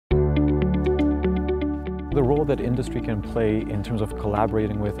The role that industry can play in terms of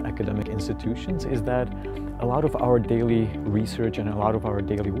collaborating with academic institutions is that a lot of our daily research and a lot of our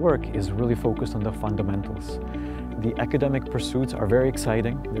daily work is really focused on the fundamentals. The academic pursuits are very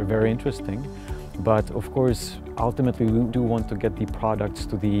exciting, they're very interesting, but of course, ultimately we do want to get the products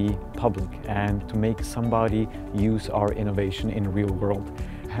to the public and to make somebody use our innovation in real world.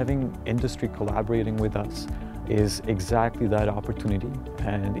 Having industry collaborating with us is exactly that opportunity,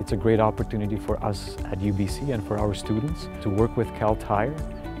 and it's a great opportunity for us at UBC and for our students to work with Kal Tire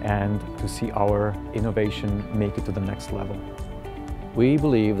and to see our innovation make it to the next level. We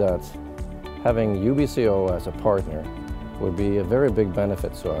believe that having UBCO as a partner would be a very big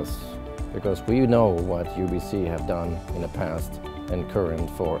benefit to us, because we know what UBC have done in the past and current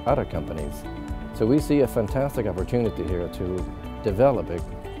for other companies. So we see a fantastic opportunity here to develop a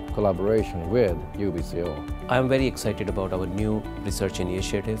collaboration with UBCO. I am very excited about our new research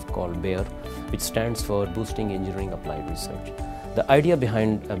initiative called BEAR, which stands for Boosting Engineering Applied Research. The idea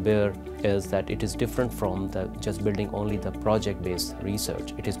behind BEAR is that it is different from just building only the project-based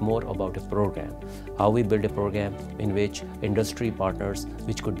research. It is more about a program. How we build a program in which industry partners,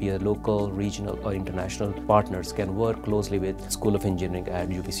 which could be a local, regional or international partners, can work closely with School of Engineering at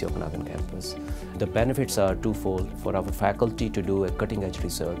UBC Okanagan campus. The benefits are twofold: for our faculty to do a cutting-edge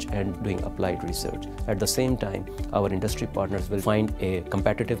research and doing applied research. At the same time, our industry partners will find a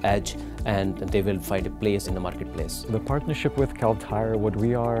competitive edge and they will find a place in the marketplace. The partnership with Kal Tire, what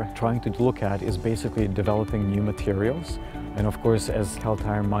we are trying to look at is basically developing new materials. And of course, as Kal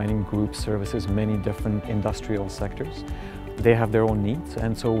Tire Mining Group services many different industrial sectors, they have their own needs.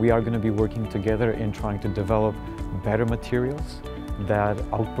 And so we are going to be working together in trying to develop better materials that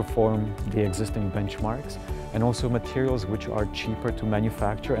outperform the existing benchmarks, and also materials which are cheaper to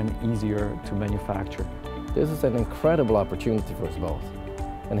manufacture and easier to manufacture. This is an incredible opportunity for us both.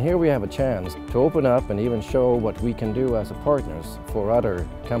 And here we have a chance to open up and even show what we can do as partners for other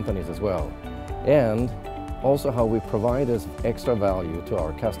companies as well. And also how we provide this extra value to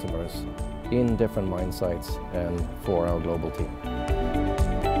our customers in different mine sites and for our global team.